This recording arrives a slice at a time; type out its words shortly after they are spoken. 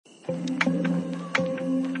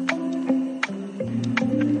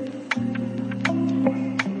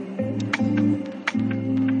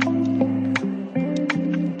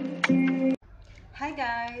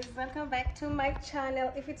to my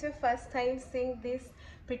channel. If it's your first time seeing this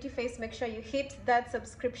pretty face, make sure you hit that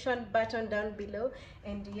subscription button down below.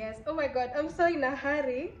 And yes, oh my god, I'm so in a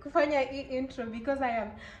hurry kufanya hii intro because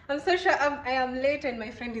I'm so sure I am late and my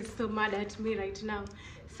friend is so mad at me right now.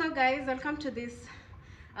 So guys, welcome to this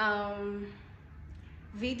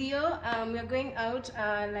video. We're going out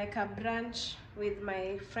like a brunch with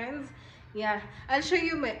my friends. Yeah, I'll show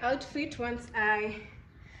you my outfit once I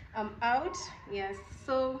am out. Yes,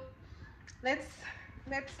 so let's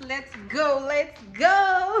go.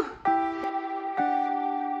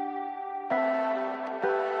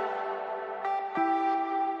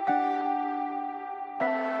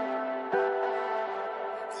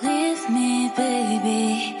 Leave me,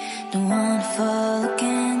 baby, don't wanna fall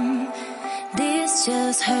again. This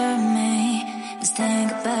just hurt me. Just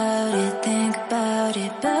think about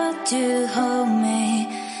it, but you hold me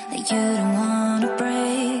like you don't wanna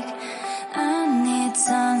break. I need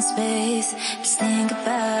some space. Just think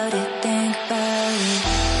about it,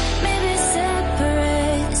 Maybe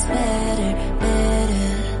separate is better.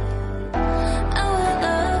 I will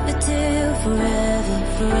love you till forever.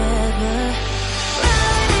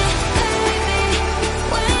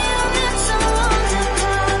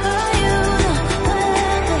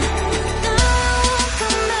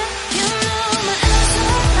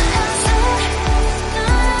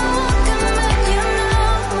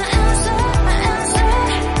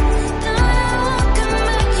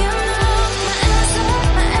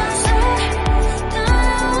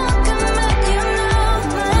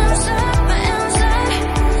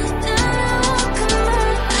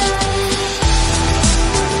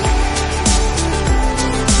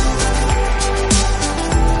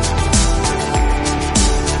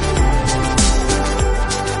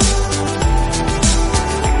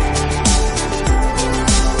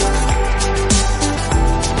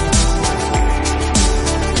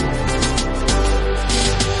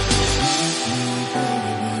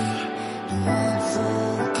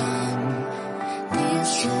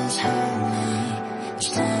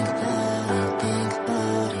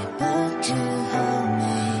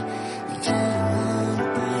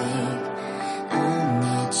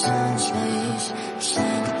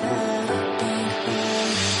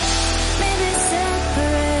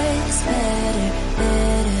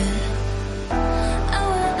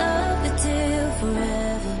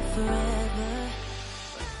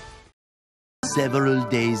 Several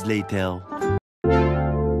days later.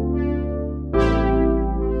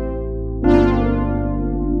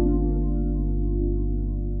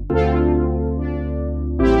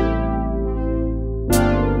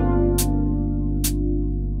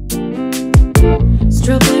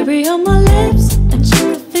 Strawberry on my lips and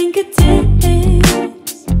sugar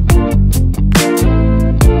fingertips.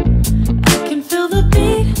 I can feel the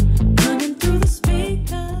beat running through the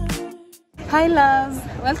speaker. Hi loves,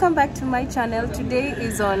 welcome back to my channel. Today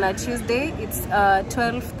is on a Tuesday. It's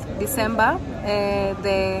 12th December,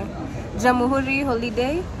 the Jamhuri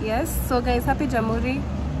holiday. Yes, so guys, happy Jamhuri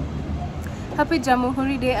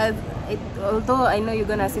Day. Although I know you're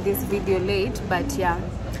gonna see this video late, but yeah.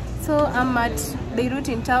 So I'm at Beirut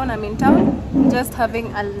in town. I'm in town just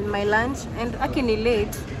having my lunch, and actually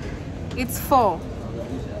late. It's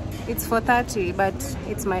 4:30, but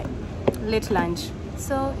it's my late lunch.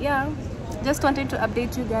 So yeah, just wanted to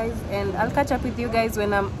update you guys, and I'll catch up with you guys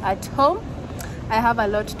when I'm at home. I have a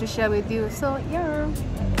lot to share with you, so yeah.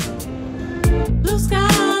 Blue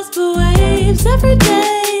skies, blue waves, every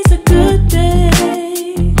day's a good day.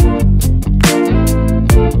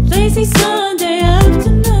 Lazy Sunday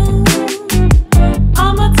afternoon,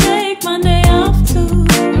 I'ma take Monday off too.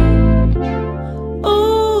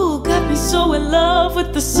 Ooh, got me so in love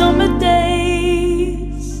with the summer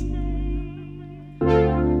days.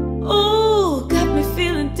 Ooh, got me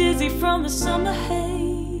feeling dizzy from the summer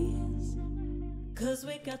haze. 'Cause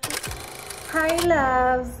we got the... Hi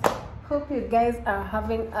loves, hope you guys are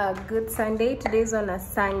having a good Sunday. Today's on a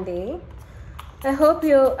Sunday. I hope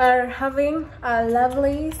you are having a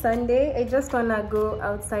lovely Sunday. I just wanna go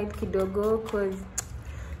outside kidogo because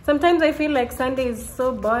sometimes I feel like Sunday is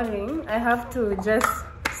so boring. I have to just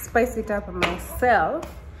spice it up myself.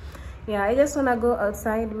 Yeah, I just wanna go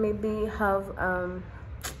outside, maybe have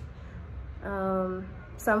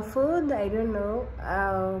some food. I don't know.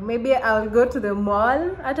 Maybe I'll go to the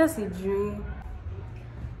mall. Ata sijui.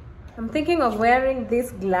 I'm thinking of wearing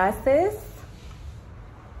these glasses.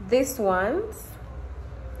 These ones.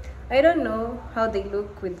 I don't know how they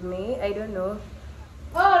look with me. I don't know.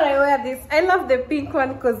 Oh, I wear this. I love the pink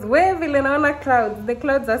one because where Villanona clouds. The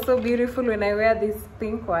clouds are so beautiful when I wear this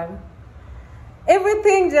pink one.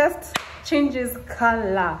 Everything just changes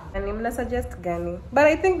color. And I'm gonna suggest gani, but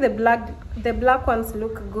I think the black ones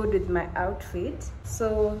look good with my outfit,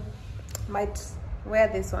 so might wear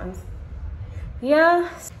these ones. Yeah,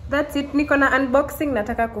 that's it. Niko na unboxing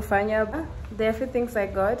nataka kufanya. There are a few things I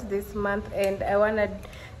got this month and I wanna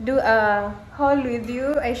do a haul with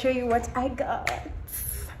you. I show you what I got.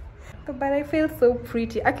 But I feel so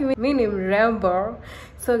pretty. Aki mini mrembo.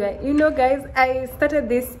 So guys, you know guys, I started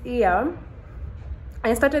this year.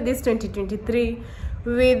 I started this 2023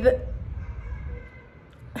 with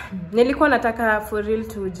nilikuwa nataka for real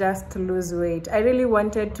to just lose weight. I really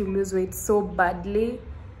wanted to lose weight so badly.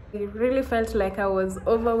 It really felt like I was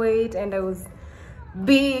overweight and I was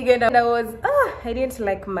big and I was I didn't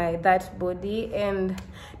like that body, and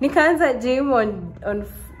nikaanza gym on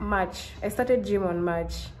March. I started gym on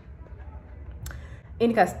March.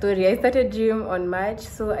 In ka story, I started gym on March,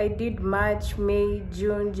 so I did March, May,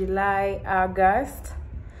 June, July, August,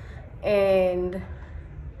 and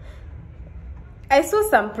I saw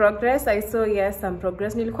some progress. I saw some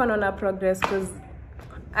progress. Nilikuwa naona progress because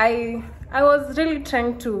I was really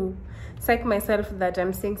trying to psych myself that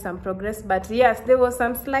I'm seeing some progress, but yes, there was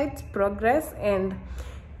some slight progress. And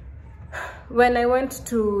when I went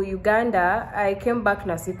to Uganda, I came back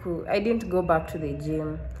Nasiku. I didn't go back to the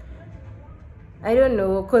gym. I don't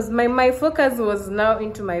know, because my focus was now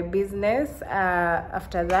into my business.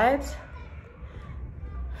 After that,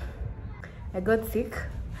 I got sick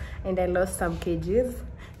and I lost some kgs,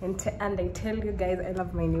 and I tell you guys, I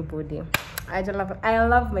love my new body. I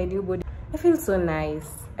love my new body. I feel so nice.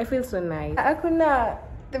 I feel so nice. Akuna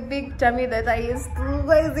the big tummy that I used to.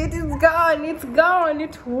 Guys, it is gone. It's gone.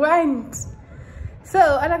 It went. So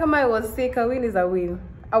Anakama, I was sick. A win is a win.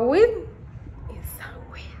 A win is a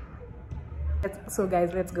win. So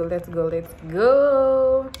guys, let's go. Let's go. Let's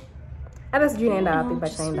go. I was doing happy,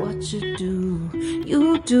 but what you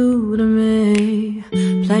do to me.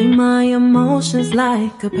 Play my emotions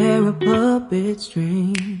like a pair of puppet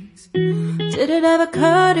strings. Did it ever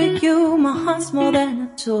occur to you my heart's more than a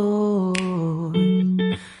toy?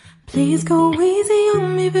 Please go easy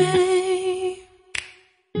on me, babe.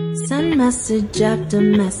 Send message after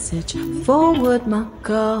message, forward my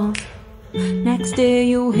calls. Next day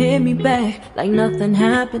you hit me back like nothing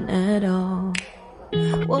happened at all.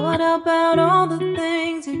 What about all the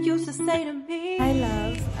things you used to say to me? Hi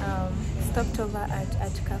loves, stopped over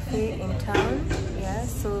at cafe in town. Yeah,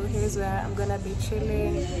 so here's where I'm gonna be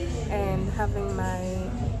chilling and having my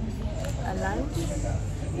lunch.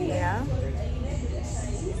 Yeah,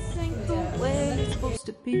 This ain't the way it's supposed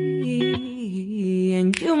to be,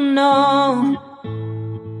 and you know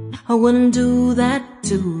I wouldn't do that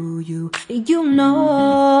to you. You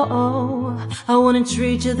know I wouldn't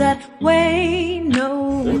treat you that way.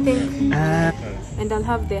 No, I think, and I'll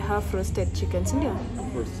have the half roasted chicken. Yeah.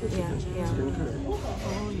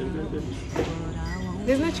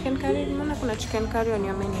 There's no chicken curry. Mama, kuna chicken curry on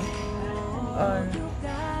your menu. Or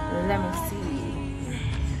let me see.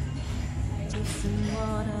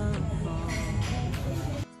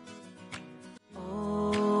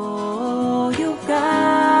 Oh, you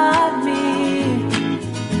got me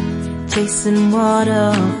chasing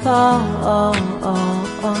waterfall.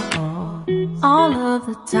 All of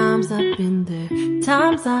the times I've been there,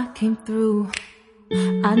 times I came through,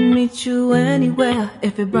 I'd meet you anywhere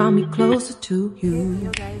if it brought me closer to you. You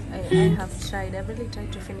know guys, I have tried, I've really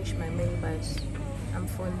tried to finish my meal, but I'm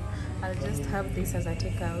full. I'll just have this as a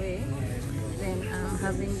takeaway. Then I'm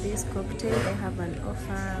having this cocktail. I have an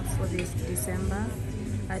offer for this December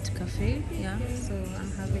at cafe. Yeah, so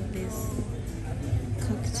I'm having this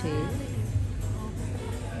cocktail.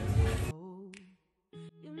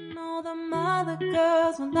 You know the other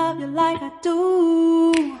girls will love you like I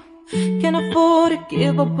do. Can't afford to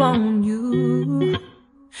give up on you.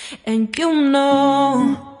 And you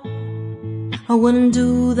know I wouldn't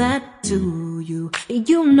do that to you.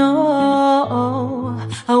 You know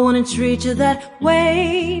I wouldn't treat you that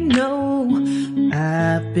way. No,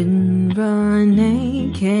 I've been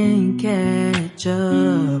running, can't catch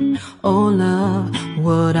up. Oh love,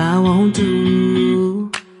 what I won't do.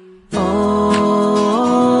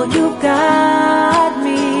 Oh, you got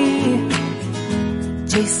me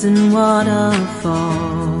chasing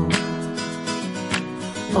waterfall.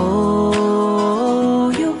 Oh,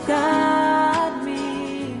 you got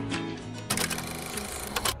me.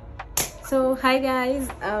 So hi guys,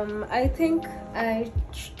 I think I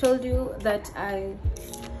told you that I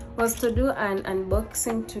was to do an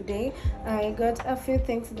unboxing today. I got a few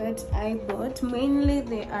things that I bought. Mainly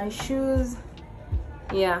they are shoes.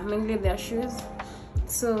 Yeah, mainly they are shoes.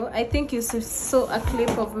 So I think you saw a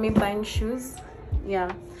clip of me buying shoes.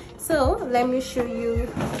 Yeah, so let me show you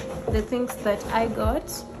the things that I got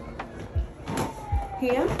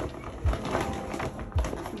here.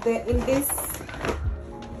 They're in this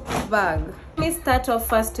bag. Let me start off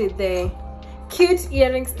first with the cute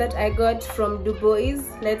earrings that I got from Du Bois.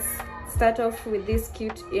 Let's start off with these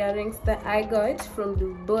cute earrings that I got from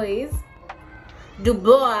Du Bois,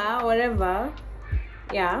 whatever.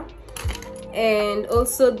 Yeah. And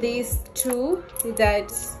also these two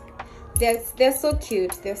that they're so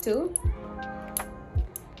cute. There's two.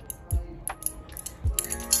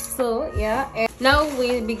 So yeah, and now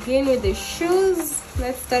we begin with the shoes.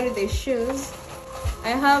 Let's start with the shoes. I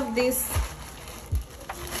have these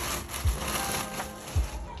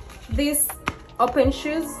open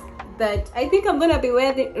shoes that I think I'm gonna be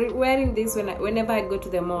wearing this whenever I go to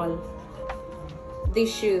the mall.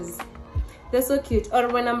 These shoes, they're so cute. Or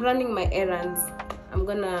when I'm running my errands, I'm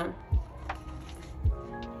gonna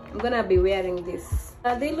be wearing this.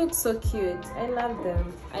 They look so cute. I love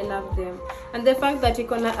them. I love them. And the fact that you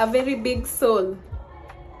can have a very big sole,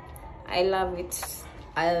 I love it.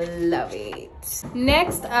 I love it.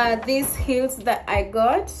 Next are these heels that I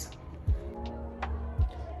got.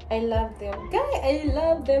 I love them, guys. I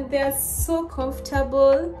love them. They are so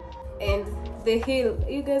comfortable. And the heel,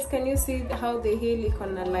 you guys, can you see how the heel is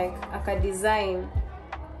kind of like a design?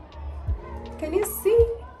 Can you see?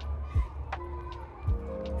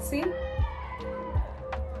 See?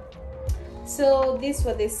 So this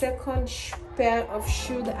was the second pair of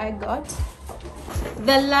shoe that I got.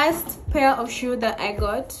 The last pair of shoe that I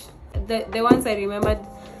got, the ones I remembered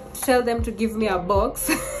to tell them to give me a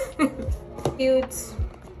box.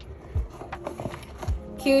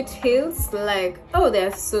 Cute heels, like, oh,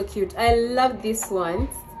 they're so cute. I love these ones.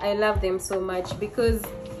 I love them so much because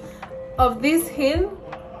of this heel.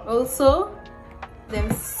 Also,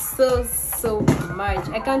 them so much.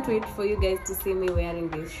 I can't wait for you guys to see me wearing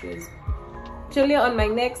these shoes. Actually, on my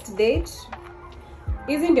next date,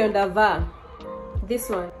 isn't the Dava? This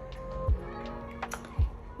one.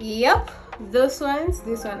 Yep, those ones.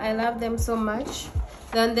 This one, I love them so much.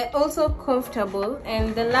 Then they're also comfortable.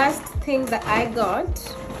 And the last thing that I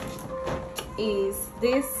got is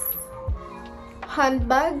this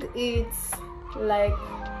handbag. It's like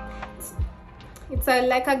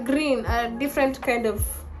like a green, a different kind of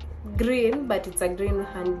green, but it's a green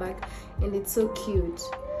handbag, and it's so cute.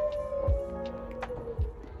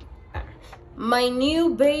 My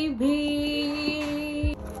new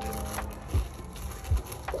baby.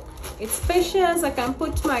 It's spacious. I can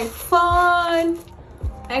put my phone,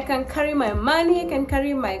 I can carry my money, I can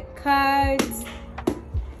carry my cards,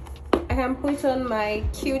 I can put on my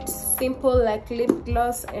cute simple like lip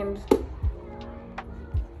gloss, and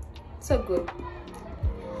so good.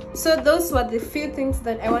 So those were the few things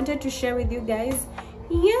that I wanted to share with you guys.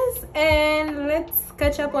 Yes, and let's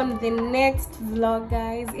catch up on the next vlog,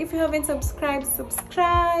 guys. If you haven't subscribed,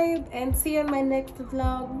 subscribe, and see you on my next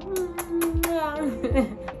vlog.